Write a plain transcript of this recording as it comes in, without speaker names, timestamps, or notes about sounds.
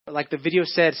like the video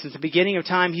said, since the beginning of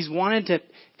time, he's wanted to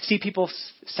see people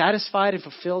satisfied and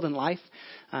fulfilled in life.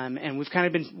 And we've kind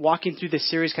of been walking through this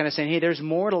series kind of saying, hey, there's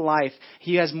more to life.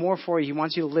 He has more for you. He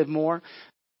wants you to live more.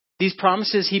 These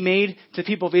promises he made to the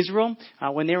people of Israel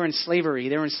when they were in slavery.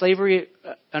 They were in slavery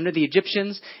under the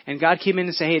Egyptians, and God came in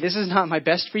and said, hey, this is not my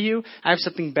best for you. I have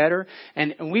something better.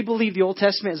 And we believe the Old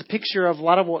Testament is a picture of a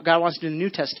lot of what God wants to do in the New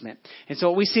Testament. And so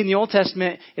what we see in the Old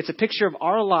Testament, it's a picture of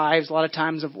our lives a lot of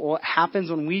times of what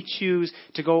happens when we choose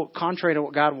to go contrary to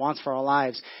what God wants for our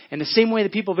lives. And the same way the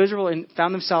people of Israel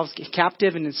found themselves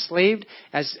captive and enslaved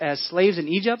as slaves in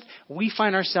Egypt, we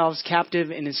find ourselves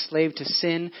captive and enslaved to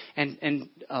sin and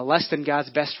less than God's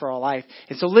best for our life.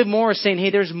 And so Live More is saying, hey,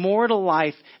 there's more to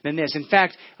life than this. In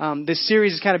fact, this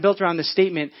series is kind of built around this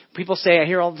statement. People say, I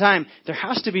hear all the time, there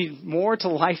has to be more to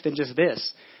life than just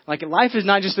this. Like, life is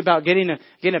not just about getting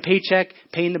a paycheck,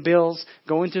 paying the bills,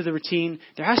 going through the routine.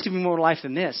 There has to be more to life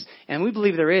than this. And we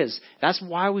believe there is. That's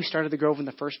why we started the Grove in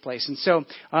the first place. And so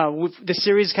this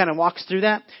series kind of walks through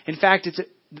that. In fact,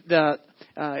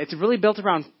 it's really built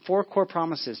around 4 core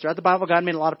promises. Throughout the Bible, God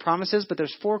made a lot of promises, but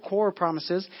there's 4 core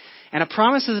promises. And a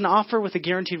promise is an offer with a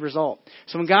guaranteed result.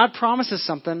 So when God promises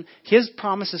something, his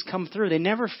promises come through. They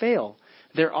never fail.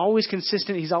 They're always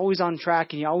consistent. He's always on track,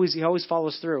 and he always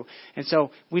follows through. And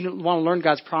so we want to learn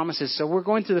God's promises. So we're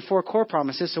going through the 4 core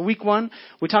promises. So week 1,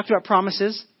 we talked about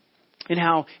promises and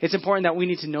how it's important that we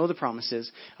need to know the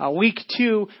promises. Week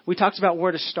 2, we talked about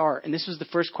where to start. And this was the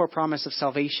first core promise of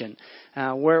salvation,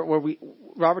 where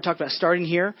Robert talked about starting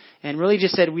here and really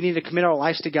just said we need to commit our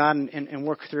lives to God and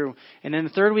work through. And then the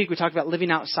third week, we talked about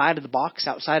living outside of the box,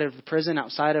 outside of the prison,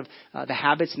 outside of the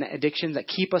habits and the addictions that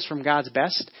keep us from God's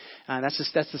best. That's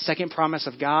the second promise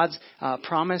of God's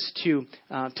promise to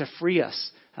free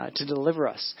us. To deliver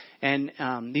us. And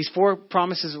these 4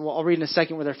 promises, I'll read in a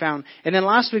second where they're found. And then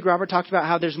last week, Robert talked about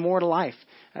how there's more to life.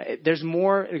 There's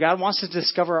more. God wants us to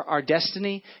discover our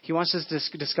destiny. He wants us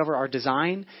to discover our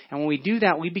design. And when we do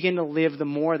that, we begin to live the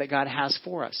more that God has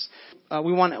for us.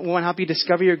 We want to help you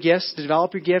discover your gifts,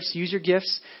 develop your gifts, use your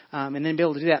gifts, and then be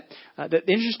able to do that. The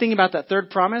interesting thing about that third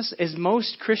promise is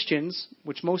most Christians,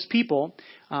 which most people,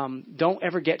 don't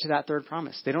ever get to that third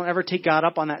promise. They don't ever take God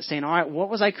up on that, saying, all right, what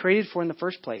was I created for in the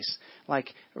first place?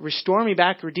 Like, restore me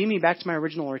back, redeem me back to my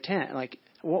original intent. Like,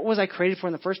 what was I created for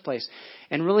in the first place?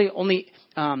 And really only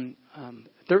 13%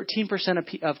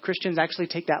 of Christians actually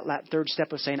take that third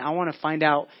step of saying, I want to find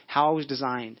out how I was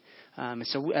designed. And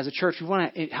so as a church, we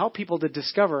want to help people to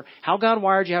discover how God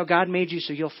wired you, how God made you,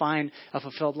 so you'll find a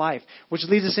fulfilled life, which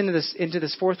leads us into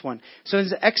this fourth one. So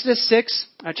in Exodus 6,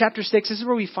 chapter 6, this is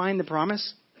where we find the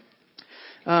promise.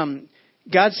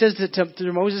 God says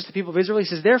to Moses, the people of Israel, he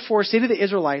says, therefore say to the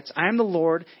Israelites, I am the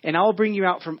Lord, and I will bring you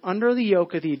out from under the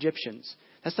yoke of the Egyptians.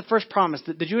 That's the first promise.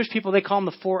 The Jewish people, they call them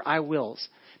the 4 I wills.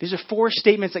 These are 4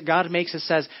 statements that God makes that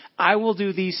says, I will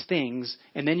do these things,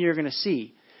 and then you're going to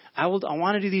see. I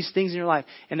want to do these things in your life.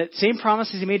 And the same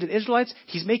promises he made to the Israelites,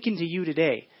 he's making to you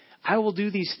today. I will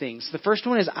do these things. The first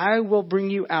one is, I will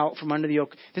bring you out from under the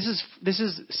yoke. This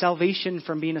is salvation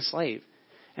from being a slave.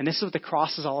 And this is what the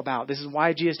cross is all about. This is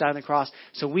why Jesus died on the cross,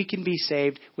 so we can be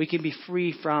saved. We can be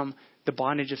free from the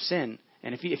bondage of sin.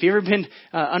 And if you've ever been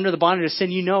under the bondage of sin,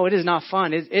 you know it is not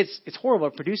fun. It's horrible.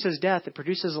 It produces death. It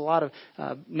produces a lot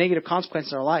of negative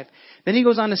consequences in our life. Then he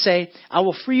goes on to say, I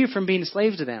will free you from being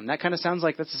slaves to them. That kind of sounds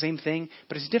like that's the same thing,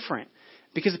 but it's different.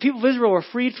 Because the people of Israel were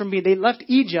freed from they left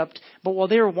Egypt, but while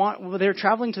they were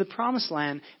traveling to the promised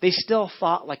land, they still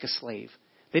thought like a slave.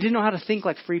 They didn't know how to think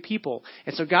like free people.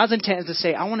 And so God's intent is to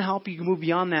say, I want to help you move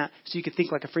beyond that so you can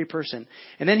think like a free person.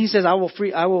 And then he says, I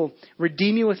will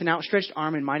redeem you with an outstretched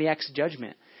arm and mighty acts of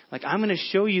judgment. Like, I'm going to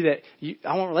show you that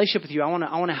I want a relationship with you. I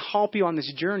want to help you on this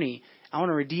journey. I want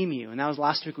to redeem you. And that was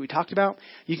last week we talked about.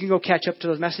 You can go catch up to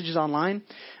those messages online.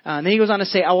 And then he goes on to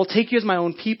say, I will take you as my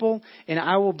own people, and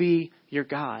I will be your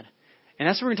God. And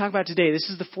that's what we're going to talk about today. This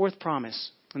is the 4th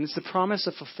promise. And it's the promise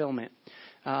of fulfillment.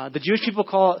 The Jewish people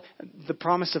call it the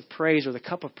promise of praise, or the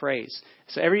cup of praise.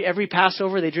 So every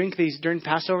Passover, during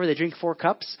Passover, they drink 4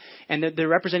 cups, and they're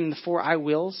representing the 4 I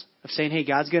wills of saying, hey,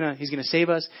 He's going to save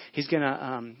us. He's going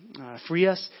to free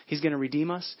us. He's going to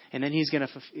redeem us. And then he's going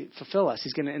to fulfill us.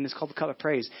 And it's called the cup of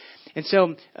praise. And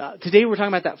so today we're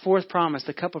talking about that 4th promise,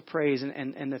 the cup of praise,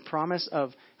 and the promise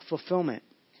of fulfillment.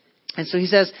 And so he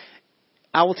says,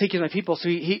 I will take you as my people. So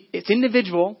it's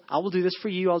individual. I will do this for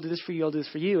you. I'll do this for you. I'll do this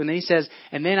for you. And then he says,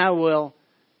 and then I will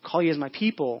call you as my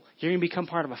people. You're going to become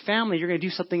part of a family. You're going to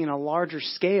do something in a larger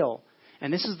scale.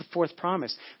 And this is the 4th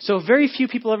promise. So very few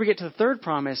people ever get to the 3rd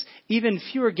promise. Even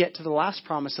fewer get to the last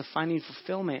promise of finding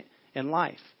fulfillment in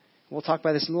life. We'll talk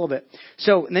about this in a little bit.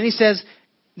 So, and then he says,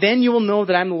 Then you will know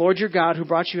that I'm the Lord your God who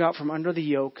brought you out from under the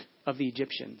yoke of the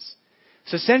Egyptians.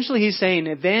 So essentially he's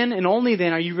saying, then and only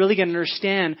then are you really going to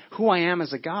understand who I am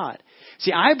as a God.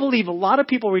 See, I believe a lot of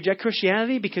people reject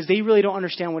Christianity because they really don't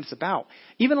understand what it's about.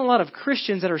 Even a lot of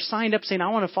Christians that are signed up saying, I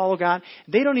want to follow God,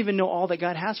 they don't even know all that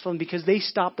God has for them because they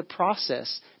stop the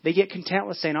process. They get content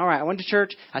with saying, all right, I went to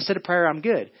church, I said a prayer, I'm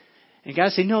good. And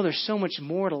God says, no, there's so much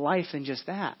more to life than just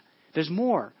that. There's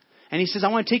more. And he says, I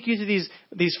want to take you through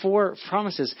these 4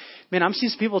 promises. Man, I'm seeing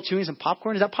some people chewing some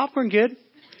popcorn. Is that popcorn good?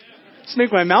 It's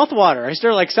making my mouth water. I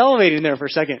started salivating there for a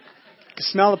second. I can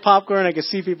smell the popcorn. I can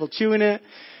see people chewing it.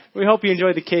 We hope you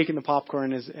enjoyed the cake and the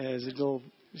popcorn as a little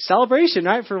celebration,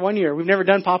 right, for 1 year. We've never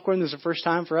done popcorn. This is the first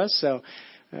time for us, so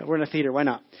we're in a theater. Why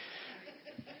not?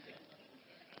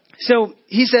 So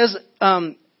he says,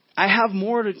 I have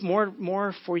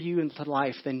more for you in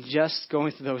life than just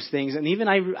going through those things. And even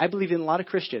I believe in a lot of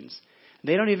Christians.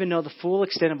 They don't even know the full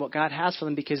extent of what God has for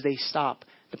them because they stop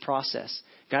the process.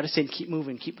 God is saying, keep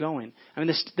moving, keep going. I mean,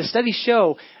 the studies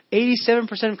show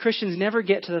 87% of Christians never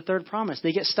get to the 3rd promise.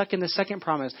 They get stuck in the 2nd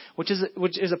promise, which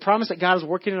is a promise that God is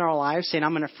working in our lives, saying,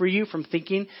 I'm going to free you from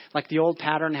thinking like the old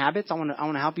pattern habits. I want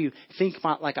to help you think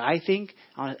like I think.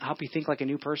 I want to help you think like a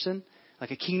new person,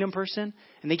 like a kingdom person.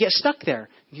 And they get stuck there.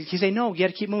 He's saying, no, you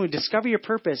got to keep moving. Discover your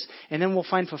purpose, and then we'll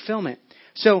find fulfillment.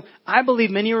 So I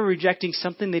believe many are rejecting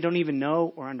something they don't even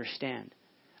know or understand.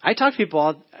 I talk to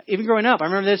people, even growing up, I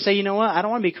remember they'd say, you know what, I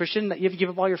don't want to be a Christian. You have to give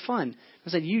up all your fun. I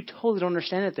said, you totally don't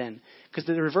understand it then, because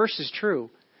the reverse is true.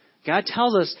 God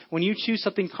tells us when you choose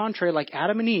something contrary like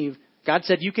Adam and Eve, God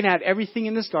said you can have everything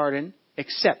in this garden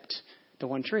except the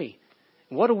one tree.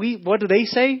 What do they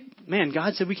say? Man,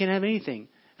 God said we can't have anything.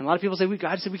 And a lot of people say,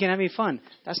 God said we can't have any fun.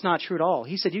 That's not true at all.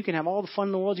 He said you can have all the fun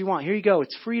in the world you want. Here you go.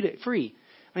 It's free.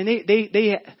 I mean,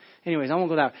 anyways, I won't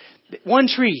go there. One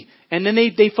tree. And then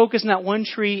they focus on that one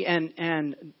tree and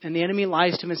the enemy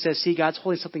lies to them and says, see, God's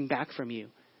holding something back from you.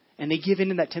 And they give in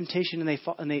to that temptation and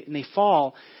they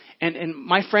fall. And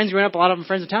my friends growing up, a lot of them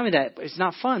friends would tell me that it's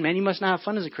not fun, man. You must not have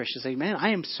fun as a Christian. Say, man, I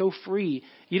am so free.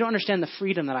 You don't understand the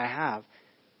freedom that I have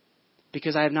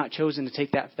because I have not chosen to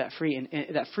take that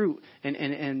fruit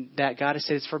and that God has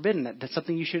said it's forbidden. That's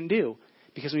something you shouldn't do.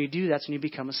 Because when you do, that's when you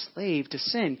become a slave to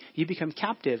sin. You become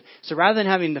captive. So rather than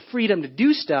having the freedom to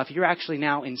do stuff, you're actually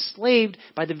now enslaved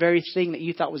by the very thing that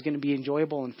you thought was going to be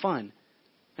enjoyable and fun.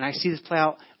 And I see this play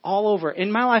out all over.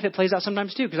 In my life, it plays out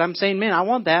sometimes too. Because I'm saying, man, I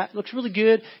want that. It looks really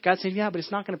good. God's saying, yeah, but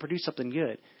it's not going to produce something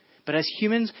good. But as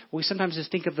humans, we sometimes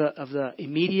just think of the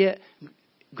immediate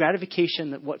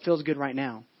gratification that what feels good right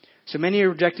now. So many are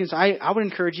rejecting. So I would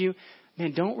encourage you,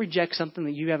 man, don't reject something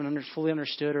that you haven't fully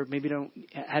understood or maybe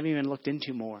haven't even looked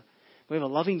into more. We have a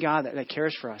loving God that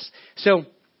cares for us. So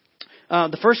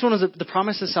the first one is the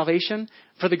promise of salvation.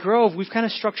 For the Grove, we've kind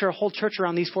of structured our whole church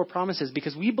around these 4 promises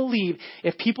because we believe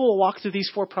if people will walk through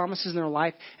these 4 promises in their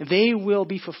life, they will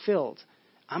be fulfilled.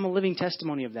 I'm a living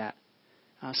testimony of that.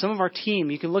 Some of our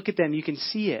team, you can look at them, you can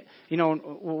see it. You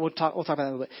know, we'll talk about that a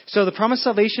little bit. So the promise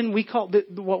of salvation, we call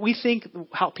what we think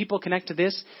how people connect to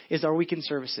this is our weekend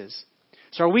services.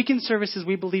 So our weekend services,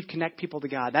 we believe, connect people to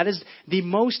God. That is the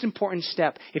most important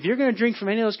step. If you're going to drink from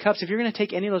any of those cups, if you're going to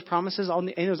take any of those promises,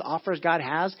 any of those offers God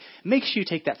has, make sure you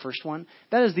take that first one.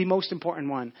 That is the most important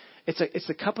one. It's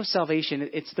the cup of salvation.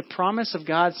 It's the promise of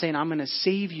God saying, I'm going to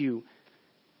save you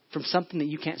from something that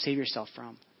you can't save yourself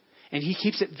from. And he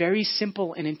keeps it very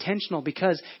simple and intentional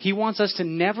because he wants us to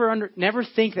never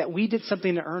think that we did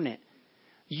something to earn it.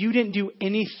 You didn't do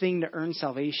anything to earn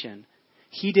salvation.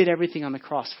 He did everything on the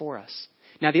cross for us.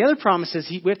 Now, the other promise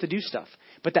is we have to do stuff.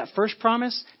 But that first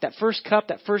promise, that first cup,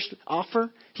 that first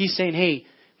offer, he's saying, hey,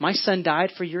 my son died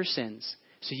for your sins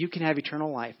so you can have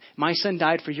eternal life. My son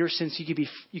died for your sins so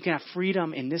you can have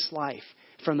freedom in this life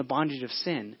from the bondage of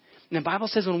sin. And the Bible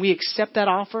says when we accept that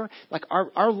offer, like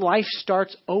our life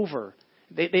starts over.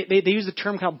 They use the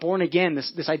term called born again,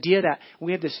 this idea that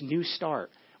we have this new start.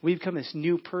 We become this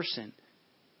new person.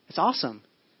 It's awesome.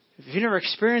 If you've never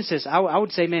experienced this, I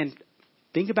would say, man,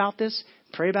 think about this,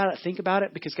 pray about it, think about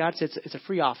it, because God says it's a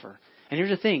free offer. And here's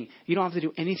the thing. You don't have to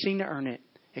do anything to earn it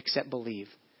except believe.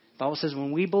 The Bible says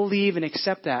when we believe and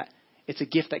accept that, it's a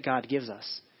gift that God gives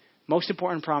us. Most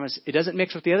important promise. It doesn't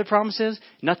mix with the other promises.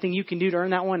 Nothing you can do to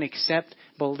earn that one except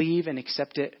believe and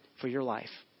accept it for your life.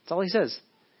 That's all he says.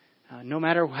 No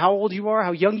matter how old you are,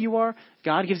 how young you are,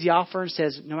 God gives the offer and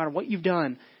says, no matter what you've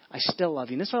done, I still love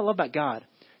you. And that's what I love about God.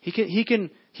 He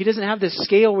doesn't have this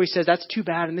scale where he says that's too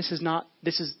bad and this is not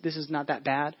that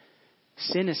bad.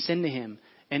 Sin is sin to him.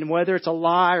 And whether it's a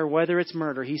lie or whether it's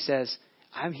murder, he says,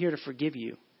 I'm here to forgive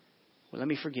you. Well, let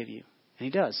me forgive you.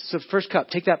 And he does. So first cup,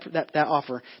 take that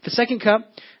offer. The second cup,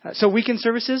 so weekend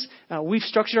services, we've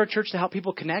structured our church to help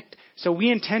people connect. So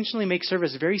we intentionally make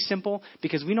service very simple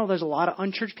because we know there's a lot of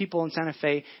unchurched people in Santa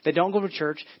Fe that don't go to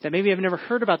church, that maybe have never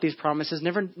heard about these promises,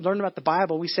 never learned about the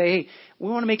Bible. We say, hey, we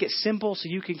want to make it simple so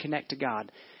you can connect to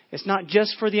God. It's not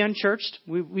just for the unchurched.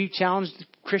 We challenge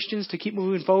Christians to keep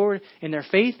moving forward in their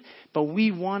faith, but we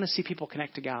want to see people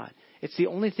connect to God. It's the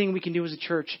only thing we can do as a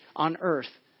church on earth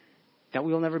that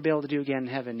we will never be able to do again in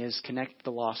heaven is connect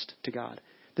the lost to God.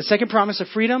 The second promise of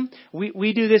freedom,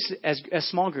 we do this as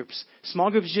small groups.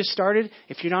 Small groups just started.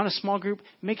 If you're not in a small group,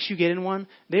 make sure you get in one.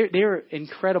 They're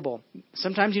incredible.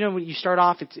 Sometimes, when you start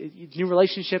off, it's new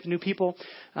relationships, new people.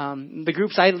 The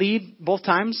groups I lead, both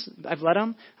times I've led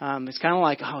them, it's kind of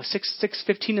like,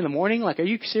 6:15 in the morning. Like, are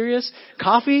you serious?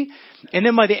 Coffee? And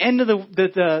then by the end of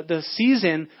the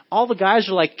season, all the guys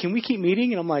are like, can we keep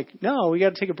meeting? And I'm like, no, we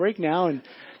got to take a break now and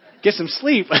get some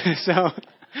sleep.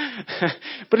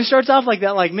 But it starts off like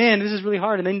that, like, man, this is really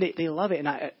hard. And then they love it.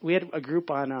 And we had a group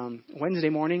on Wednesday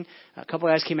morning. A couple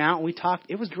of guys came out and we talked.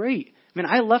 It was great. I mean,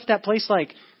 I left that place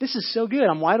like, this is so good.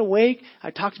 I'm wide awake.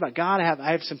 I talked about God.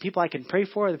 I have some people I can pray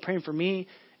for. They're praying for me.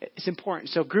 It's important.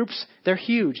 So groups, they're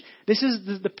huge. This is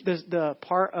the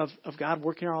part of God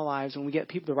working in our lives when we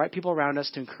get the right people around us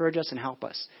to encourage us and help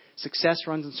us. Success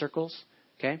runs in circles.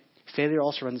 Okay. Failure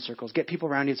also runs in circles. Get people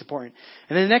around you. It's important.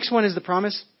 And then the next one is the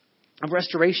promise of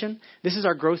restoration. This is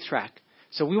our growth track.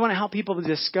 So we want to help people to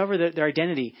discover their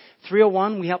identity.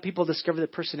 301, we help people discover their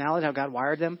personality, how God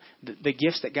wired them, the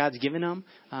gifts that God's given them,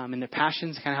 and their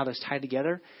passions, kind of how those tied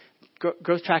together.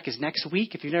 Growth track is next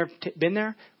week. If you've never been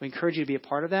there, we encourage you to be a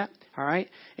part of that. All right.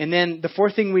 And then the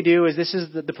fourth thing we do is this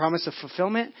is the promise of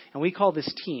fulfillment, and we call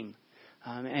this team.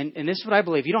 And this is what I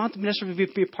believe. You don't have to necessarily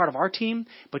be a part of our team,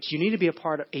 but you need to be a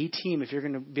part of a team if you're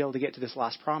going to be able to get to this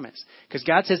last promise. Because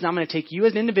God says, now I'm going to take you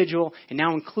as an individual and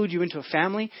now include you into a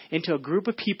family, into a group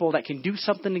of people that can do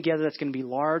something together that's going to be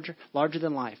larger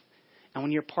than life. And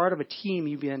when you're part of a team,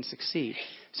 you then succeed.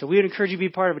 So we would encourage you to be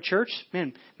part of a church.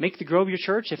 Man, make the Grove your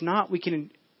church. If not, we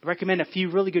can recommend a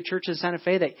few really good churches in Santa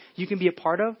Fe that you can be a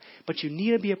part of, but you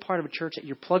need to be a part of a church that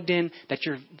you're plugged in, that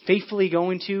you're faithfully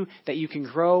going to, that you can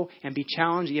grow and be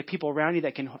challenged. You have people around you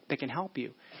that can help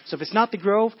you. So if it's not the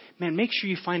Grove, man, make sure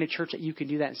you find a church that you can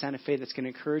do that in Santa Fe that's going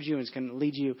to encourage you and is going to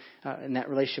lead you in that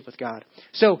relationship with God.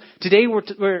 So today we're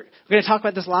going to talk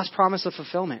about this last promise of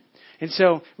fulfillment. And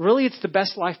so really it's the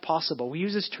best life possible. We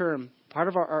use this term. Part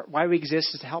of our why we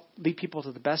exist is to help lead people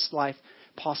to the best life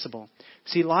possible.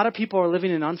 See, a lot of people are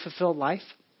living an unfulfilled life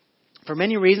for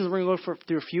many reasons. We're going to go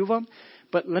through a few of them.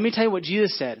 But let me tell you what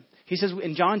Jesus said. He says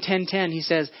in John 10:10, he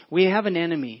says, we have an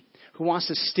enemy who wants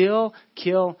to steal,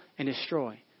 kill, and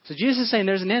destroy. So Jesus is saying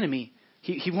there's an enemy.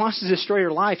 He wants to destroy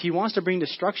your life. He wants to bring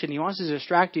destruction. He wants to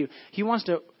distract you. He wants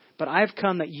to, but I've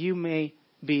come that you may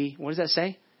be, what does that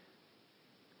say?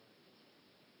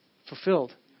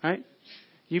 Fulfilled, right?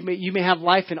 You may have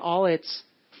life in all its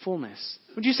fullness.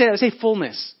 Would you say that? Say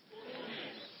fullness.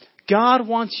 God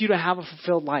wants you to have a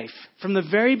fulfilled life. From the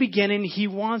very beginning, He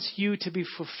wants you to be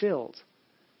fulfilled.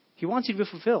 He wants you to be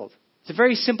fulfilled. It's a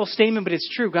very simple statement, but it's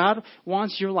true. God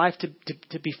wants your life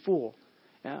to be full.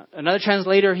 Another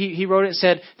translator, he wrote it and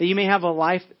said that you may have a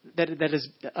life that is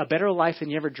a better life than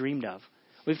you ever dreamed of.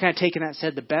 We've kind of taken that and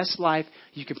said the best life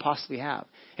you could possibly have.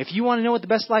 If you want to know what the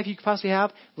best life you could possibly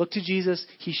have, look to Jesus.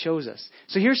 He shows us.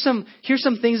 So here's some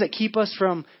things that keep us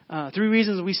from 3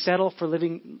 reasons we settle for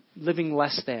living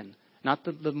less than. Not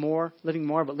living more,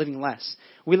 but living less.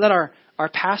 We let our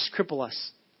past cripple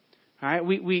us. All right,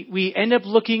 we end up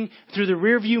looking through the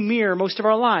rearview mirror most of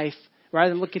our life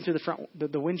rather than looking through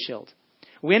the windshield.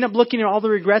 We end up looking at all the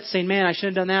regrets, saying, man, I should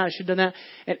have done that, I should have done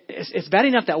that. It's bad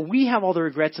enough that we have all the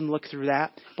regrets and look through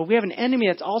that, but we have an enemy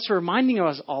that's also reminding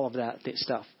us all of that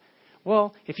stuff.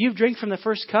 Well, if you've drank from the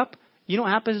first cup, you know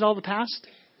what happens to all the past?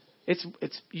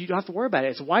 You don't have to worry about it.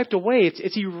 It's wiped away.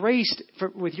 It's erased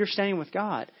with your standing with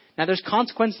God. Now, there's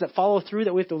consequences that follow through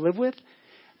that we have to live with,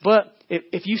 but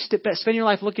if you spend your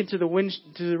life looking to the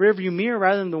rearview mirror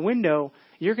rather than the window,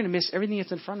 you're going to miss everything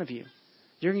that's in front of you.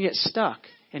 You're going to get stuck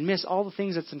and miss all the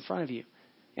things that's in front of you,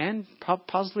 and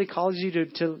possibly cause you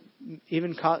to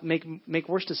even make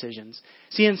worse decisions.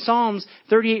 See, in Psalms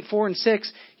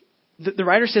 38:4-6, the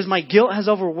writer says, "My guilt has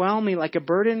overwhelmed me like a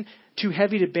burden too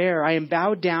heavy to bear. I am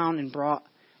bowed down and brought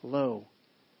low."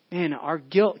 Man, our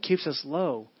guilt keeps us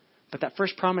low, but that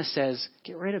first promise says,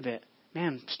 get rid of it.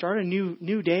 Man, start a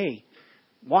new day.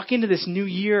 Walk into this new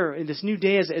year, and this new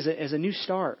day as a new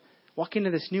start. Walk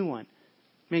into this new one.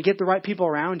 Man, get the right people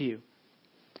around you,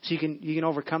 so you can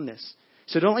overcome this.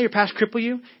 So don't let your past cripple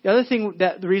you. The other thing,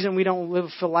 the reason we don't live a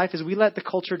full life is we let the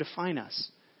culture define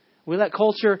us. We let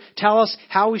culture tell us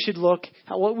how we should look,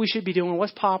 what we should be doing,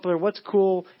 what's popular, what's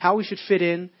cool, how we should fit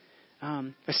in.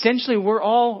 Essentially, we're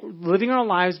all living our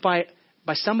lives by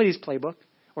somebody's playbook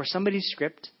or somebody's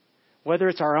script, whether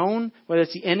it's our own, whether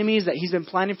it's the enemy's that he's been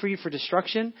planning for you for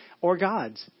destruction, or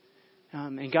God's.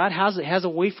 And God has a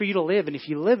way for you to live. And if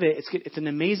you live it, it's an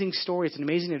amazing story. It's an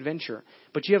amazing adventure.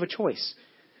 But you have a choice.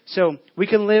 So we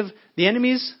can live the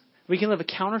enemy's. We can live a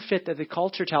counterfeit that the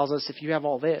culture tells us if you have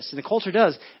all this. And the culture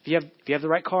does. If you have the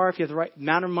right car, if you have the right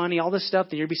amount of money, all this stuff,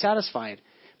 then you'll be satisfied.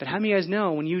 But how many of you guys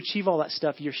know when you achieve all that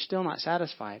stuff, you're still not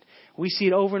satisfied? We see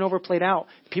it over and over played out.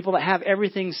 People that have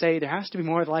everything say there has to be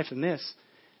more to life than this.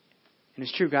 And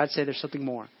it's true. God said there's something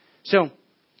more. So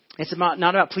it's not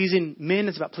about pleasing men.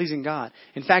 It's about pleasing God.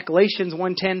 In fact, Galatians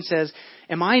 1:10 says,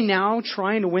 am I now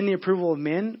trying to win the approval of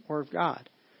men or of God?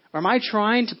 Or am I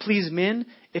trying to please men?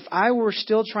 If I were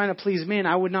still trying to please men,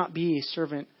 I would not be a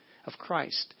servant of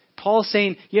Christ. Paul is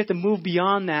saying you have to move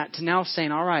beyond that to now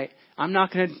saying, all right, I'm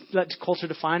not going to let culture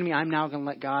define me. I'm now going to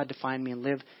let God define me and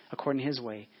live according to his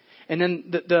way. And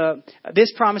then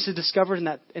this promise is discovered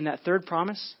in that third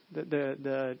promise,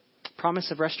 the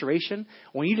promise of restoration.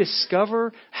 When you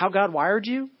discover how God wired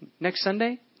you next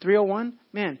Sunday, 301,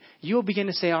 man, you'll begin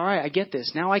to say, all right, I get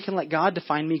this. Now I can let God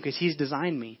define me because he's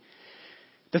designed me.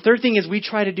 The third thing is we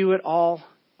try to do it all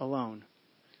alone.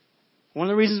 One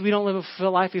of the reasons we don't live a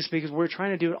fulfilled life is because we're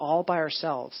trying to do it all by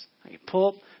ourselves. I can pull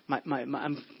up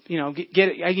get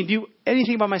it. I can do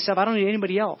anything by myself. I don't need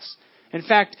anybody else. In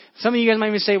fact, some of you guys might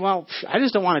even say, well, I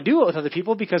just don't want to do it with other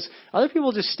people because other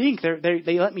people just stink.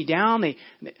 They let me down.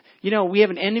 We have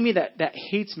an enemy that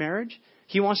hates marriage.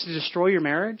 He wants to destroy your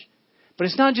marriage. But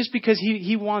it's not just because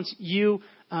he wants you,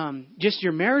 just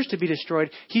your marriage to be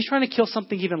destroyed. He's trying to kill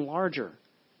something even larger.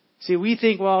 See, we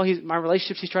think, well, my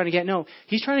relationships he's trying to get. No,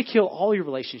 he's trying to kill all your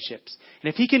relationships.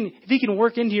 And if he can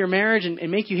work into your marriage and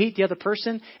make you hate the other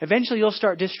person, eventually you'll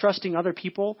start distrusting other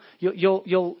people.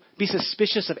 You'll be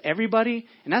suspicious of everybody.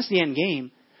 And that's the end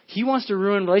game. He wants to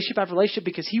ruin relationship after relationship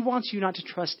because he wants you not to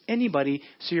trust anybody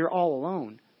so you're all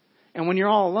alone. And when you're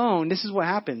all alone, this is what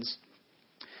happens.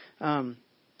 In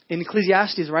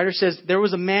Ecclesiastes, the writer says, there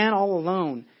was a man all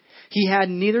alone. He had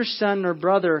neither son nor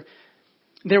brother.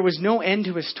 There was no end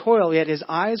to his toil, yet his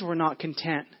eyes were not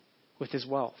content with his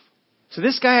wealth. So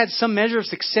this guy had some measure of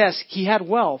success. He had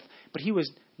wealth, but he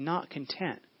was not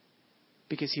content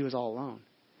because he was all alone.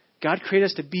 God created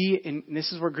us to be, and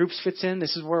this is where groups fits in.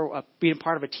 This is where being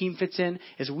part of a team fits in,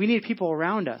 is we need people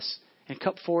around us. And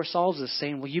Cup 4 solves this,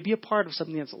 saying, will you be a part of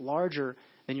something that's larger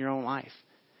than your own life?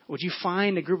 Would you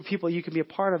find a group of people you can be a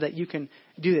part of that you can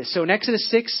do this? So in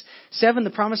Exodus 6:7, the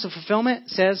promise of fulfillment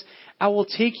says, I will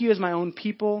take you as my own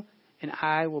people and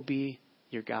I will be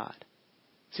your God.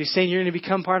 So he's saying you're going to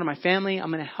become part of my family.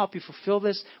 I'm going to help you fulfill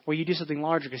this where you do something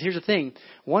larger. Because here's the thing.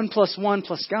 1 + 1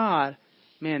 + God,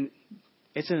 man,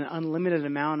 it's an unlimited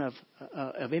amount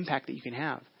of impact that you can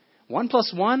have. 1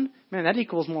 + 1, man, that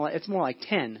equals it's more like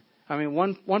 10. I mean,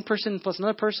 one person plus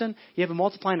another person, you have a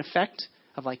multiplying effect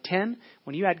of like 10.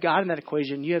 When you add God in that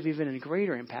equation, you have even a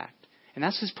greater impact. And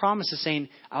that's his promise, is saying,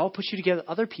 I will put you together with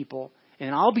other people,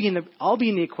 and I'll be in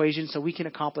the equation so we can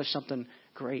accomplish something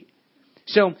great.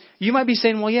 So you might be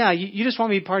saying, well, yeah, you just want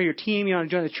me to be part of your team. You want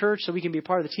to join the church so we can be a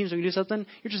part of the team so we can do something.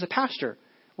 You're just a pastor.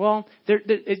 Well,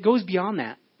 it goes beyond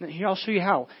that. Here, I'll show you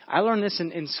how. I learned this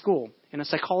in school, in a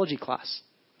psychology class.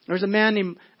 There's a man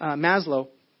named Maslow.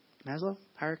 Maslow?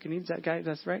 Hierarchy needs, that guy?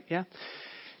 That's right? Yeah.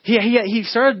 He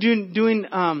started doing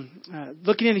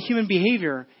looking into human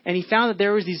behavior, and he found that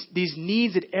there was these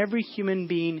needs that every human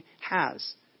being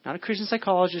has. Not a Christian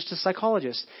psychologist, a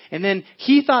psychologist. And then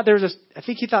he thought there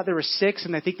were 6,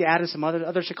 and I think they added some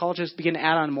other psychologists began to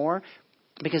add on more,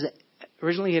 because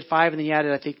originally he had 5, and then he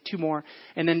added, I think, 2 more.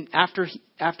 And then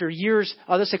after years,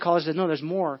 other psychologists said, no, there's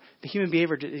more. The human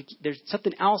behavior, there's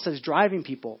something else that's driving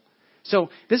people. So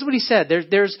this is what he said.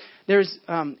 There's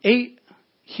 8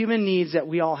 human needs that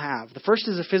we all have. The first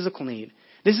is a physical need.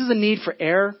 This is a need for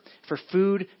air, for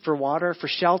food, for water, for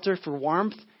shelter, for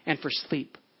warmth, and for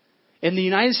sleep. In the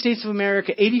United States of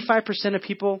America, 85% of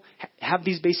people have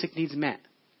these basic needs met.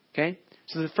 Okay?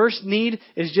 So the first need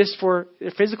is just for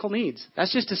physical needs.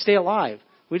 That's just to stay alive.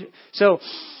 So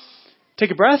take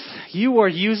a breath. You are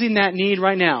using that need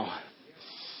right now.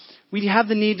 We have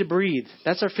the need to breathe.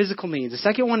 That's our physical needs. The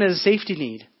second one is a safety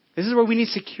need. This is where we need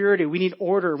security. We need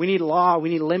order. We need law. We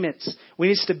need limits. We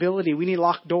need stability. We need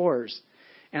locked doors.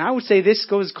 And I would say this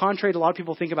goes contrary to a lot of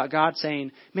people think about God,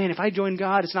 saying, man, if I join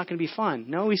God, it's not going to be fun.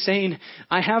 No, he's saying,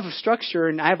 I have a structure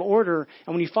and I have order.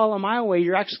 And when you follow my way,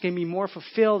 you're actually going to be more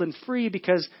fulfilled and free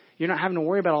because you're not having to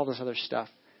worry about all this other stuff.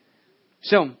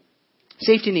 So,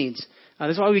 safety needs.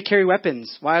 This is why we carry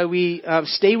weapons, why we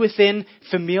stay within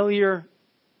familiar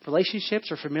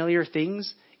relationships or familiar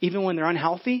things, even when they're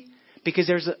unhealthy, because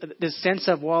there's this sense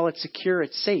of, well, it's secure,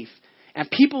 it's safe. And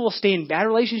people will stay in bad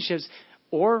relationships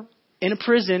or in a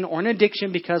prison or an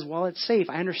addiction because, well, it's safe.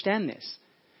 I understand this.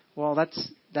 Well,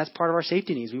 that's part of our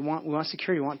safety needs. We want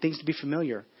security. We want things to be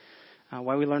familiar.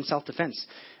 Why we learn self-defense.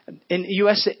 In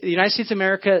the United States of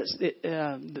America,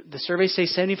 the surveys say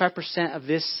 75% of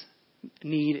this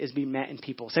need is being met in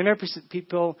people. 75%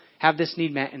 people have this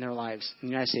need met in their lives in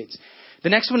the United States. The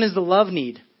next one is the love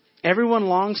need. Everyone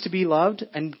longs to be loved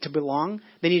and to belong.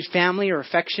 They need family or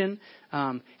affection,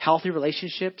 healthy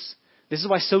relationships. This is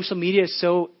why social media is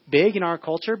so big in our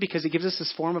culture, because it gives us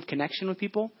this form of connection with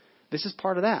people. This is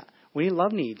part of that. We need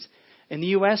love needs. In the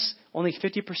U.S., only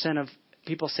 50% of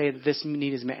people say that this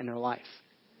need is met in their life.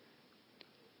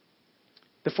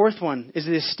 The fourth one is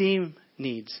the esteem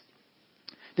needs.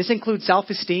 This includes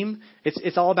self-esteem.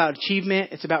 It's all about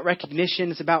achievement. It's about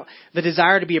recognition. It's about the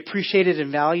desire to be appreciated and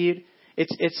valued.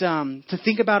 It's to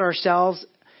think about ourselves.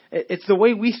 It's the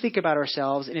way we think about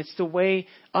ourselves, and it's the way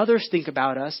others think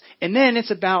about us. And then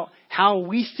it's about how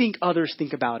we think others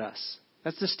think about us.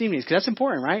 That's the esteem needs, because that's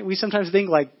important, right? We sometimes think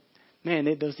like, man,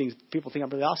 those things, people think I'm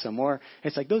really awesome. Or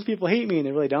it's like, those people hate me, and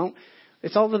they really don't.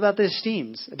 It's all about the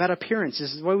esteems, about appearance.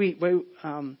 This is why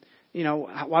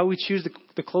why we choose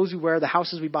the clothes we wear, the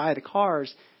houses we buy, the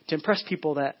cars, to impress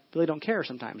people that really don't care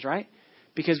sometimes, right?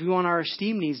 Because we want our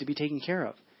esteem needs to be taken care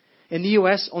of. In the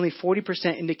U.S., only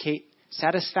 40% indicate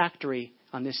satisfactory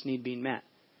on this need being met.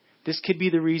 This could be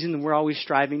the reason that we're always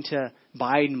striving to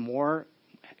buy more,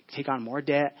 take on more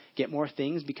debt, get more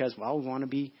things, because, well, we want to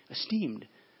be esteemed.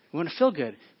 We want to feel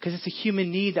good because it's a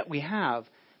human need that we have.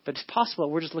 But it's possible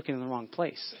we're just looking in the wrong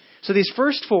place. So these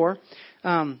first four,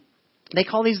 they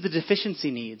call these the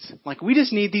deficiency needs. Like, we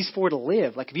just need these four to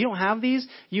live. Like, if you don't have these,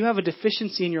 you have a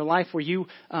deficiency in your life where you're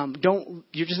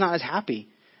just not as happy.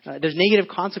 There's negative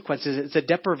consequences. It's a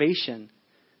deprivation.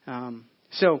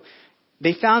 So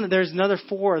they found that there's another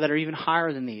four that are even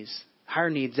higher than these,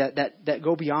 higher needs that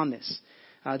go beyond this.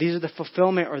 These are the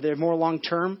fulfillment, or they're more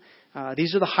long-term.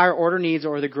 These are the higher order needs,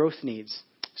 or the growth needs.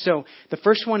 So the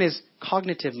first one is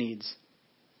cognitive needs.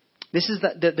 This is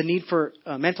the need for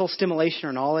mental stimulation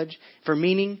or knowledge, for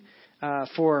meaning,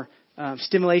 for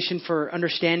stimulation, for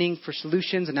understanding, for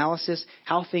solutions, analysis,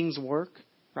 how things work,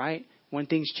 right? When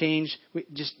things change,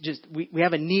 we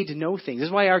have a need to know things. This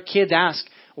is why our kids ask,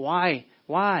 why?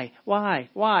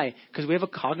 Because we have a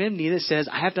cognitive need that says,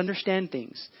 I have to understand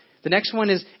things. The next one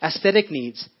is aesthetic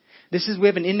needs. We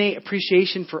have an innate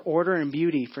appreciation for order and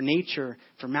beauty, for nature,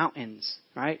 for mountains,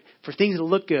 right? For things that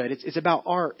look good. It's about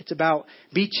art. It's about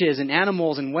beaches and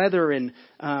animals and weather and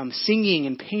singing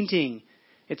and painting.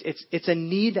 It's a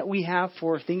need that we have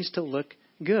for things to look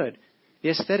good. The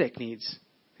aesthetic needs.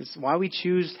 It's why we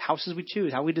choose houses we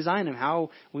choose, how we design them,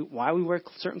 why we wear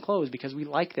certain clothes, because we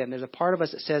like them. There's a part of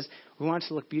us that says we want it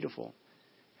to look beautiful.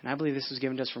 And I believe this was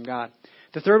given to us from God.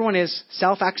 The third one is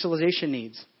self-actualization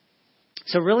needs.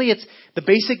 So really, it's the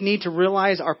basic need to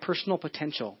realize our personal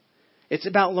potential. It's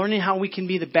about learning how we can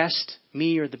be the best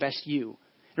me or the best you.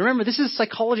 And remember, this is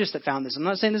psychologists that found this. I'm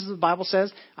not saying this is what the Bible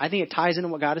says. I think it ties into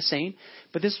what God is saying.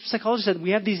 But this psychologist said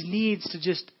we have these needs to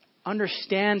just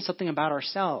understand something about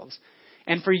ourselves.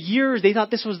 And for years, they thought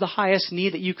this was the highest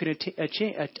need that you could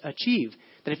achieve.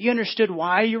 That if you understood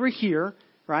why you were here,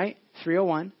 right,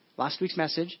 301, last week's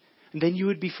message, then you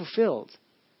would be fulfilled.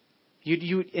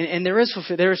 And there is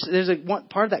there's a one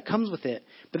part that comes with it.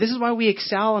 But this is why we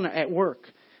excel at work.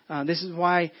 This is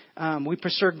why we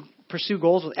pursue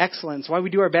goals with excellence. Why we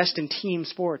do our best in team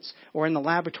sports or in the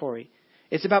laboratory.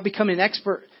 It's about becoming an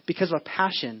expert because of a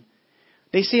passion.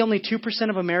 They say only 2%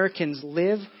 of Americans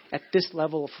live at this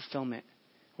level of fulfillment,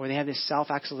 where they have this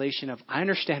self-actualization of, I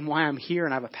understand why I'm here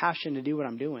and I have a passion to do what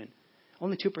I'm doing.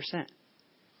 Only 2%.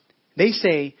 They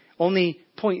say only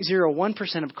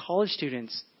 0.01% of college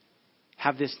students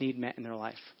have this need met in their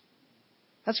life.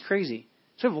 That's crazy.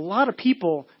 So we have a lot of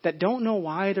people that don't know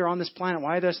why they're on this planet,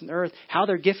 why they're on the earth, how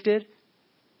they're gifted.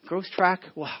 Growth Track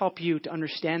will help you to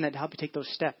understand that, to help you take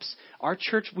those steps. Our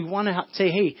church, we want to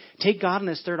say, hey, take God on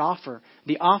His third offer.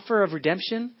 The offer of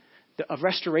redemption, of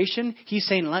restoration. He's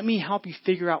saying, let me help you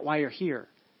figure out why you're here.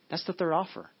 That's the third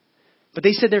offer. But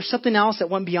they said there's something else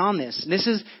that went beyond this. And this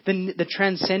is the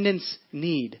transcendence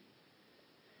need.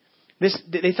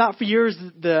 They thought for years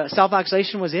the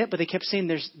self-actualization was it, but they kept saying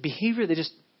there's behavior that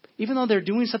just, even though they're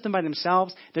doing something by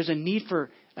themselves, there's a need for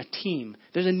a team.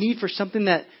 There's a need for something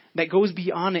that goes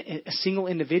beyond a single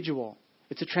individual.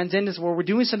 It's a transcendence where we're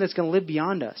doing something that's going to live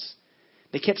beyond us.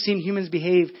 They kept seeing humans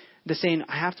behave, they're saying,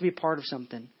 I have to be a part of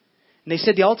something. And And they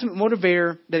said the ultimate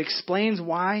motivator that explains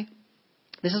why,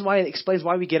 this is why it explains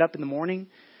why we get up in the morning,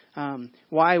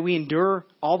 why we endure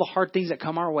all the hard things that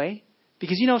come our way.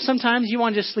 Because, sometimes you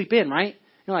want to just sleep in, right?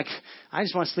 You're like, I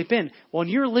just want to sleep in. Well, when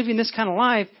you're living this kind of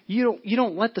life, you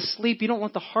don't let the sleep, you don't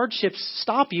let the hardships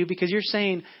stop you, because you're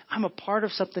saying, I'm a part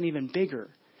of something even bigger.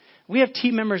 We have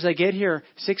team members that get here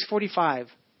 6:45,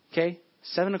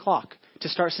 7 o'clock to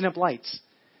start setting up lights.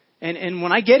 And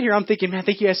when I get here, I'm thinking, man,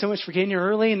 thank you guys so much for getting here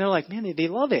early. And they're like, man, they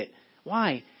love it.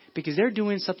 Why? Because they're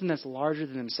doing something that's larger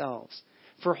than themselves.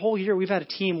 For a whole year, we've had a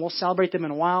team. We'll celebrate them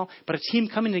in a while, but a team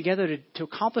coming together to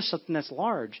accomplish something that's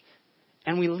large.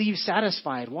 And we leave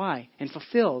satisfied. Why? And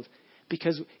fulfilled.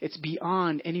 Because it's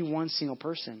beyond any one single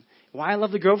person. Why I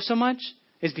love the Grove so much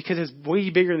is because it's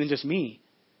way bigger than just me.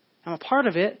 I'm a part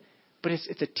of it, but it's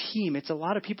a team. It's a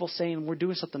lot of people saying we're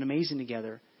doing something amazing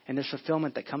together. And there's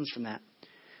fulfillment that comes from that.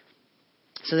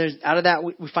 So out of that,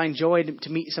 we find joy to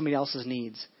meet somebody else's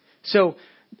needs. So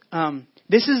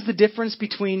this is the difference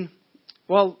between,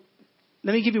 let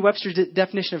me give you Webster's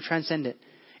definition of transcendent.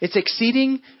 It's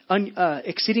exceeding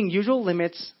usual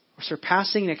limits, or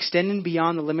surpassing and extending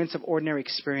beyond the limits of ordinary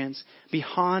experience,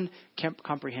 beyond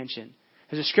comprehension.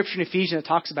 There's a scripture in Ephesians that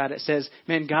talks about it. It says,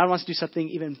 man, God wants to do something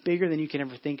even bigger than you can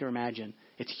ever think or imagine.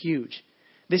 It's huge.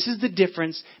 This is the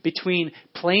difference between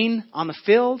playing on the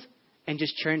field and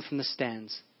just cheering from the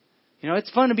stands.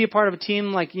 It's fun to be a part of a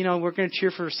team like, we're going to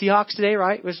cheer for Seahawks today,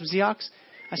 right? There's some Seahawks.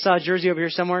 I saw a jersey over here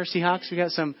somewhere, Seahawks. We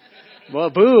got some,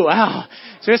 boo, wow.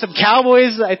 So we got some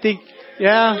Cowboys, I think,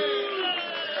 yeah.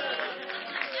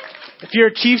 If you're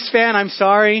a Chiefs fan, I'm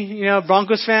sorry.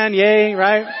 Broncos fan, yay,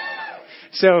 right?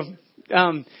 So,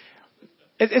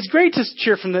 it's great to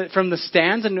cheer from the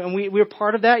stands, and we're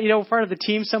part of that. We're part of the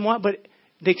team somewhat, but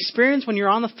the experience when you're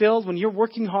on the field, when you're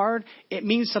working hard, it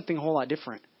means something a whole lot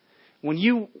different. When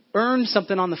you earn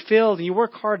something on the field and you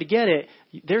work hard to get it,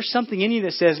 there's something in you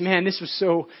that says, man, this was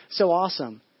so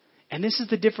awesome. And this is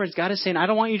the difference. God is saying, I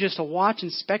don't want you just to watch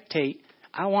and spectate.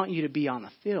 I want you to be on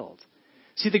the field.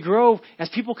 See, the Grove, as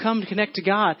people come to connect to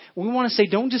God, we want to say,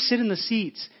 don't just sit in the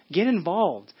seats. Get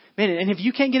involved. Man, and if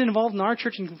you can't get involved in our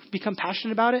church and become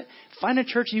passionate about it, find a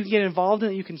church you can get involved in,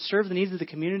 that you can serve the needs of the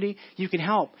community. You can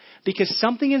help. Because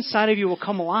something inside of you will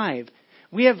come alive.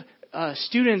 We have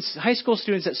students, high school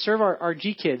students that serve our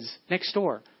G kids next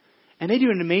door. And they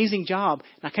do an amazing job.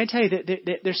 And I can tell you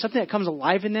that there's something that comes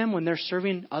alive in them when they're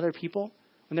serving other people,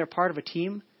 when they're part of a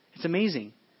team. It's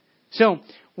amazing. So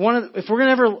if we're going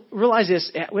to ever realize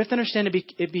this, we have to understand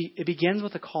it begins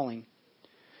with a calling.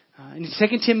 In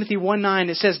 2 Timothy 1:9,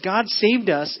 it says, God saved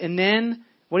us, and then,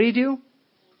 what did He do?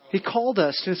 He called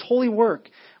us to His holy work.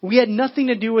 We had nothing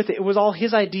to do with it. It was all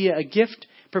His idea, a gift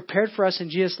prepared for us in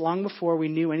Jesus long before we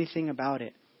knew anything about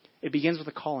it. It begins with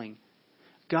a calling.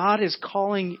 God is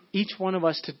calling each one of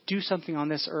us to do something on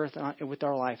this earth with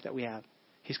our life that we have.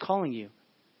 He's calling you.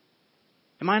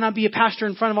 It might not be a pastor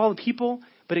in front of all the people,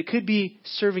 but it could be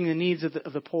serving the needs of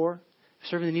the poor,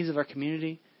 serving the needs of our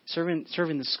community, serving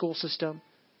the school system.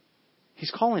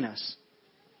 He's calling us.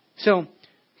 So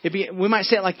we might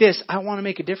say it like this: I want to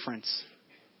make a difference.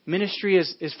 Ministry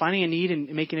is finding a need and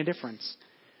making a difference.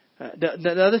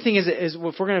 The other thing is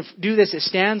if we're going to do this, it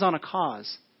stands on a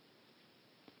cause.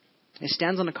 It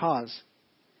stands on a cause.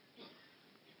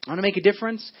 I want to make a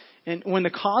difference. And when the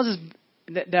cause is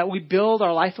that we build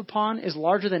our life upon is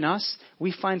larger than us,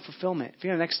 we find fulfillment. If you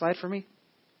have the next slide for me.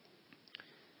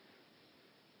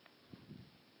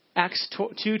 Acts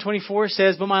 2:24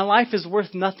 says, but my life is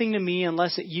worth nothing to me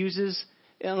unless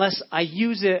I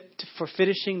use it for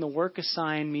finishing the work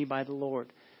assigned me by the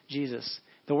Lord Jesus.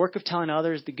 The work of telling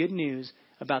others the good news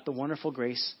about the wonderful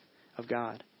grace of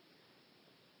God.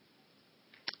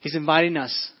 He's inviting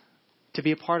us to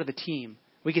be a part of the team.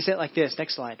 We can say it like this.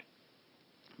 Next slide.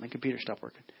 My computer stopped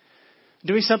working.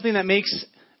 Doing something that makes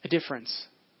a difference.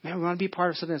 Man, we want to be part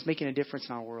of something that's making a difference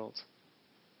in our world.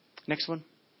 Next one.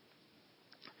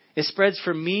 It spreads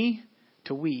from me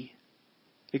to we.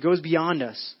 It goes beyond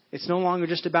us. It's no longer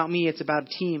just about me. It's about a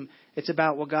team. It's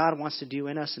about what God wants to do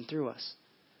in us and through us.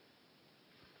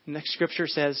 The next scripture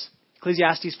says,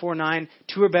 Ecclesiastes 4:9,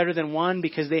 2 are better than one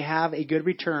because they have a good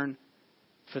return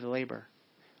for the labor.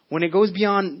 When it goes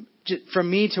beyond from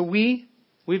me to we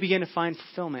begin to find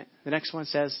fulfillment. The next one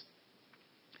says,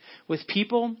 with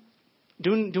people,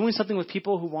 doing something with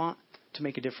people who want to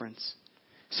make a difference.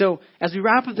 So as we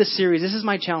wrap up this series, this is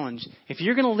my challenge. If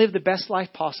you're going to live the best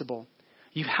life possible,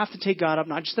 you have to take God up,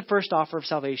 not just the first offer of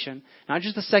salvation, not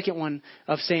just the second one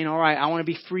of saying, all right, I want to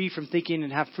be free from thinking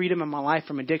and have freedom in my life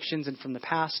from addictions and from the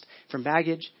past, from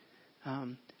baggage.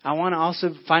 I want to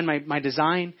also find my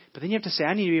design, but then you have to say,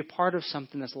 I need to be a part of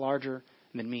something that's larger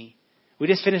than me. We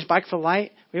just finished Bike for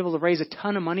Light. We were able to raise a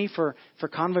ton of money for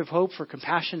Convoy of Hope, for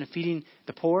compassion and feeding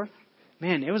the poor.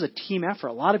 Man, it was a team effort.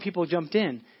 A lot of people jumped in.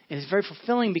 And it's very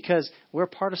fulfilling because we're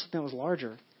part of something that was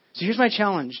larger. So here's my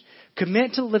challenge.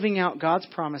 Commit to living out God's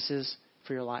promises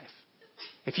for your life.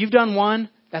 If you've done 1,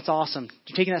 that's awesome.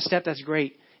 You're taking that step, that's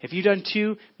great. If you've done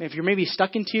 2, if you're maybe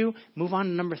stuck in 2, move on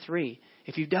to number 3.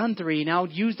 If you've done 3, now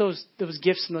use those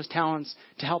gifts and those talents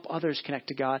to help others connect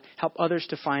to God, help others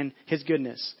to find His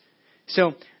goodness.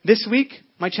 So this week,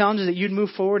 my challenge is that you'd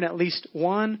move forward in at least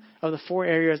one of the 4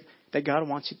 areas that God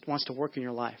wants to work in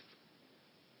your life.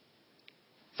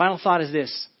 Final thought is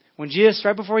this. When Jesus,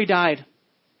 right before He died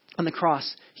on the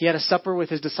cross, He had a supper with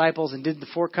His disciples and did the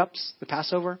 4 cups, the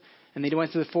Passover, and they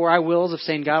went through the 4 I wills of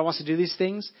saying God wants to do these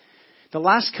things. The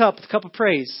last cup, the cup of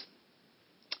praise,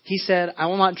 He said, I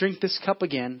will not drink this cup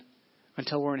again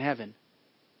until we're in heaven.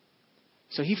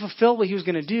 So He fulfilled what He was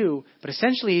going to do. But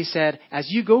essentially He said, as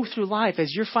you go through life,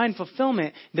 as you find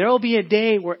fulfillment, there will be a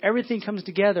day where everything comes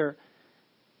together.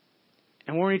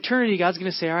 And when we're in eternity, God's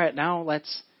going to say, all right, now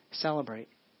let's celebrate.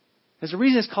 There's a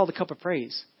reason it's called the cup of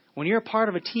praise. When you're a part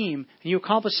of a team and you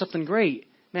accomplish something great,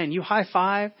 man, you high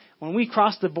five. When we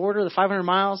crossed the border, the 500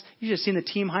 miles, you should have seen the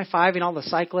team high fiving all the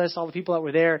cyclists, all the people that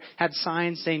were there, had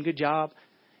signs saying good job.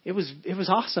 It was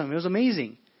awesome. It was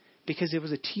amazing. Because it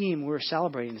was a team we were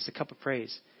celebrating. It's a cup of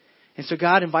praise. And so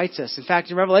God invites us. In fact,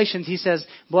 in Revelations, He says,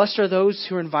 blessed are those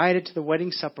who are invited to the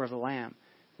wedding supper of the Lamb.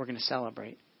 We're going to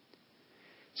celebrate.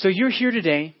 So you're here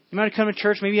today. You might have come to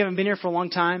church. Maybe you haven't been here for a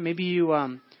long time. Maybe you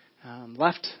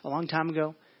left a long time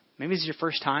ago. Maybe this is your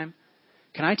first time.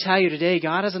 Can I tell you today,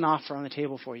 God has an offer on the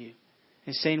table for you.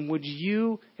 He's saying, would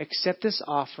you accept this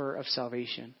offer of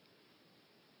salvation?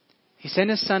 He sent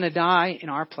His Son to die in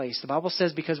our place. The Bible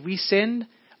says because we sinned,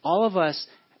 all of us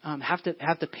have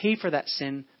to pay for that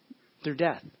sin through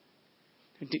death.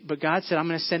 But God said, I'm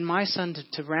going to send my Son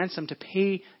to ransom to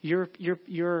pay your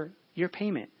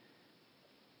payment.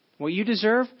 What you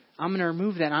deserve, I'm going to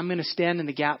remove that. I'm going to stand in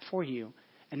the gap for you.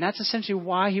 And that's essentially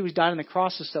why He was died on the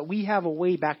cross, so that we have a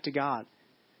way back to God.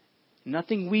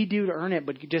 Nothing we do to earn it,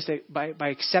 but just by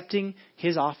accepting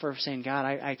His offer of saying, God,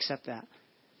 I accept that.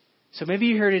 So maybe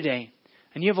you're here today.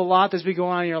 And you have a lot that's been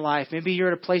going on in your life. Maybe you're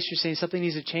at a place you're saying something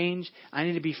needs to change. I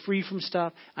need to be free from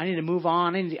stuff. I need to move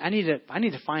on. I need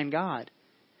to find God.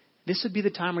 This would be the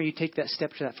time where you take that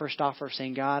step to that first offer of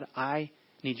saying, God, I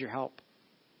need your help.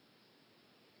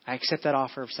 I accept that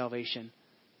offer of salvation.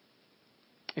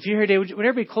 If you're here today, would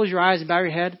everybody close your eyes and bow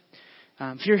your head?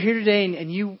 If you're here today and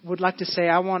you would like to say,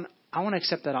 I want to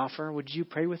accept that offer, would you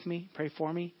pray with me? Pray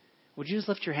for me? Would you just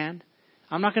lift your hand?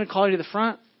 I'm not going to call you to the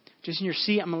front. Just in your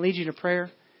seat, I'm going to lead you to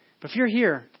prayer. But if you're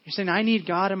here, you're saying, I need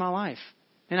God in my life.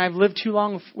 And I've lived too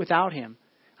long without Him.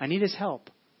 I need His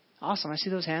help. Awesome. I see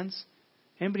those hands.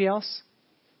 Anybody else?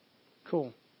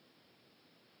 Cool.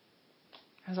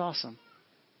 That's awesome.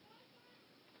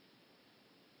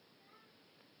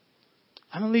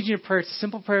 I'm going to lead you to prayer. It's a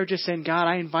simple prayer just saying, God,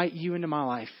 I invite you into my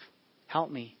life. Help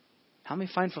me. Help me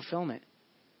find fulfillment.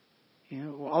 You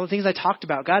know, all the things I talked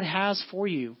about, God has for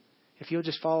you if you'll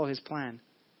just follow His plan.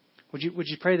 Would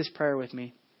you pray this prayer with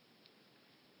me?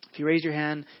 If you raise your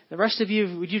hand, the rest of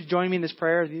you, would you join me in this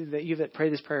prayer? You that pray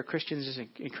this prayer, Christians, just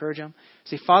encourage them.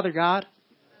 Say, Father God,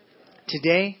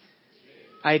 today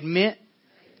I admit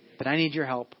that I need your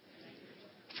help.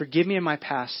 Forgive me of my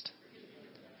past.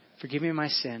 Forgive me of my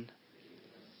sin.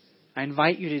 I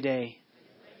invite you today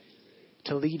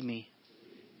to lead me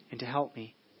and to help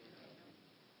me.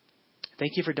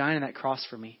 Thank you for dying on that cross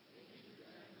for me.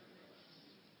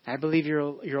 I believe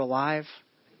you're alive.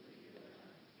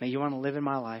 That you want to live in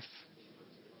my life.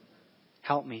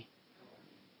 Help me.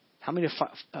 Help me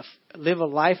to live a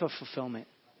life of fulfillment.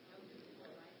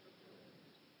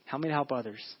 Help me to help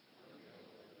others.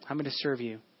 Help me to serve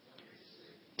you.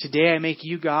 Today I make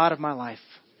you God of my life.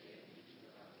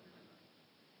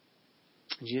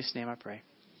 In Jesus' name I pray.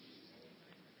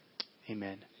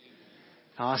 Amen.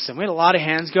 Awesome. We had a lot of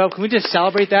hands go up. Can we just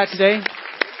celebrate that today?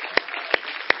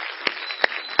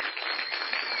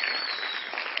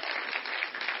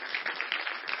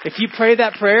 If you pray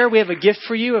that prayer, we have a gift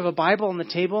for you. We have a Bible on the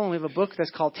table, and we have a book that's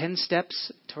called 10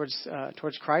 Steps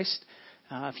Towards Christ.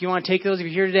 If you want to take those, if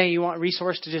you're here today and you want a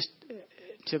resource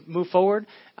to move forward,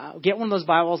 get one of those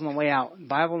Bibles on the way out.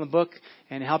 Bible and the book,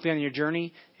 and help you on your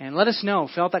journey. And let us know.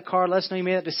 Fill out that card. Let us know you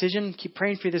made that decision. Keep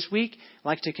praying for you this week. I'd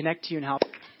like to connect to you and help.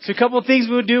 So a couple of things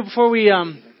we would do before we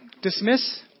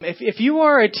dismiss. If you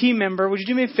are a team member, would you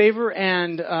do me a favor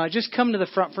and just come to the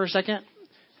front for a second?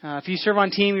 If you serve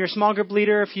on team, you're a small group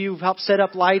leader, if you help set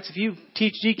up lights, if you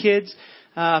teach G-Kids,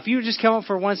 if you would just come up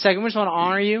for 1 second, we just want to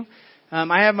honor you.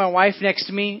 I have my wife next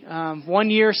to me. 1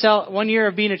 year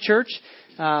of being at church.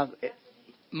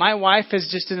 My wife has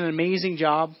just done an amazing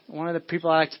job. One of the people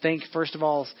I like to thank, first of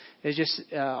all, is just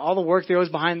all the work that goes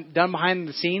done behind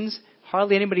the scenes.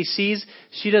 Hardly anybody sees.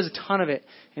 She does a ton of it.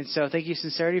 And so thank you,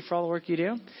 Sincerity, for all the work you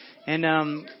do. And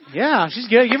she's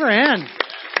good. Give her a hand.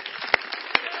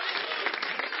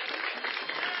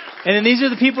 And then these are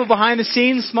the people behind the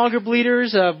scenes, small group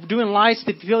leaders, doing lights,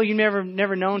 the people you've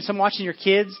never known, some watching your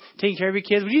kids, taking care of your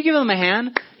kids. Would you give them a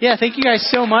hand? Yeah, thank you guys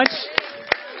so much.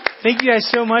 Thank you guys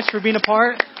so much for being a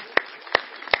part.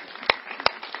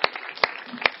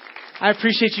 I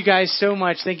appreciate you guys so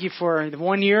much. Thank you for the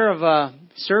 1 year of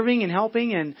serving and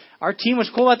helping. And our team, what's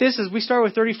cool about this is we started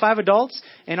with 35 adults,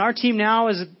 and our team now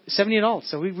is 70 adults.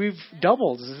 So we've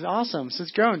doubled. This is awesome. So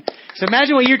it's grown. So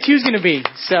imagine what year 2 is going to be.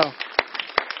 So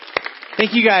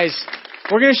thank you guys.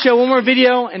 We're going to show one more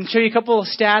video and show you a couple of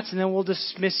stats, and then we'll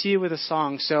dismiss you with a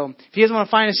song. So if you guys want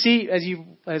to find a seat as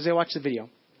they watch the video.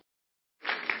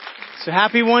 So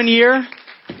happy 1 year.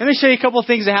 Let me show you a couple of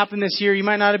things that happened this year you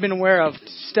might not have been aware of.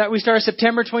 We started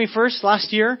September 21st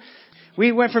last year.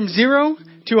 We went from 0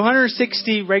 to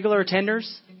 160 regular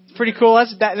attenders. It's pretty cool.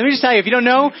 Let me just tell you, if you don't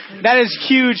know, that is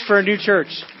huge for a new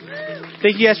church.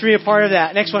 Thank you guys for being a part of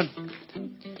that. Next one.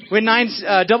 We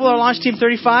had double our launch team,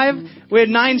 35. We had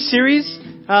 9 series.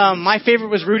 My favorite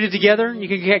was Rooted Together. You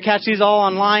can catch these all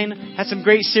online. Had some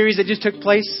great series that just took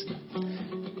place.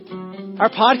 Our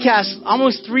podcast,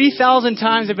 almost 3,000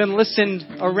 times have been listened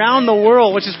around the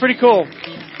world, which is pretty cool.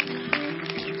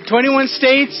 21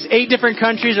 states, 8 different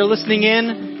countries are listening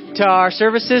in to our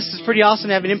services. It's pretty awesome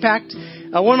to have an impact.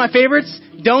 One of my favorites,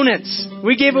 donuts.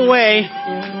 We gave away,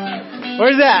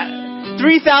 where's that?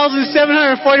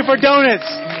 3,744 donuts.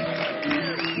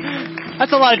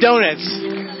 That's a lot of donuts.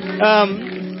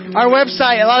 Our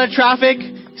website, a lot of traffic.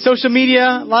 Social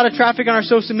media, a lot of traffic on our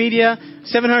social media.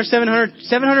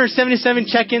 777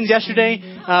 check-ins yesterday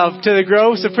to the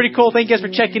Grove. So pretty cool. Thank you guys for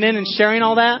checking in and sharing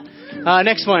all that.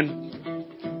 Next one.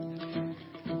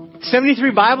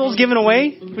 73 Bibles given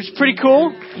away, which is pretty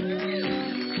cool.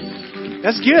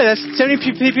 That's good. That's 70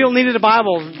 people needed a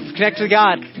Bible to connect to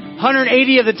God.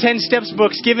 180 of the 10 Steps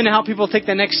books given to help people take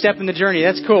the next step in the journey.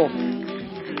 That's cool.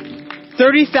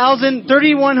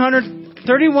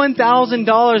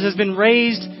 $31,000 has been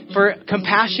raised for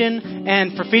compassion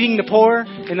and for feeding the poor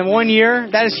in the 1 year.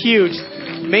 That is huge.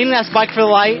 Mainly that's Bike for the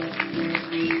Light.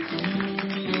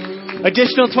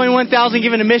 Additional $21,000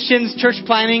 given to missions, church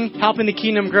planning, helping the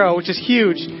kingdom grow, which is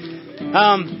huge.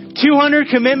 200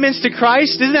 commitments to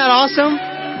Christ. Isn't that awesome?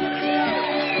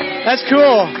 That's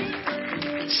cool.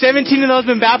 17 of those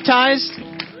have been baptized.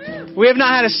 We have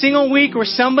not had a single week where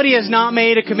somebody has not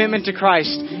made a commitment to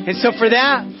Christ. And so for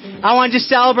that, I want to just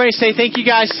celebrate, say thank you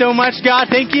guys so much. God,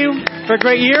 thank you for a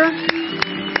great year.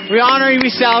 We honor you,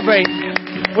 we celebrate.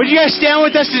 Would you guys stand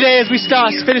with us today as we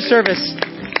finish service?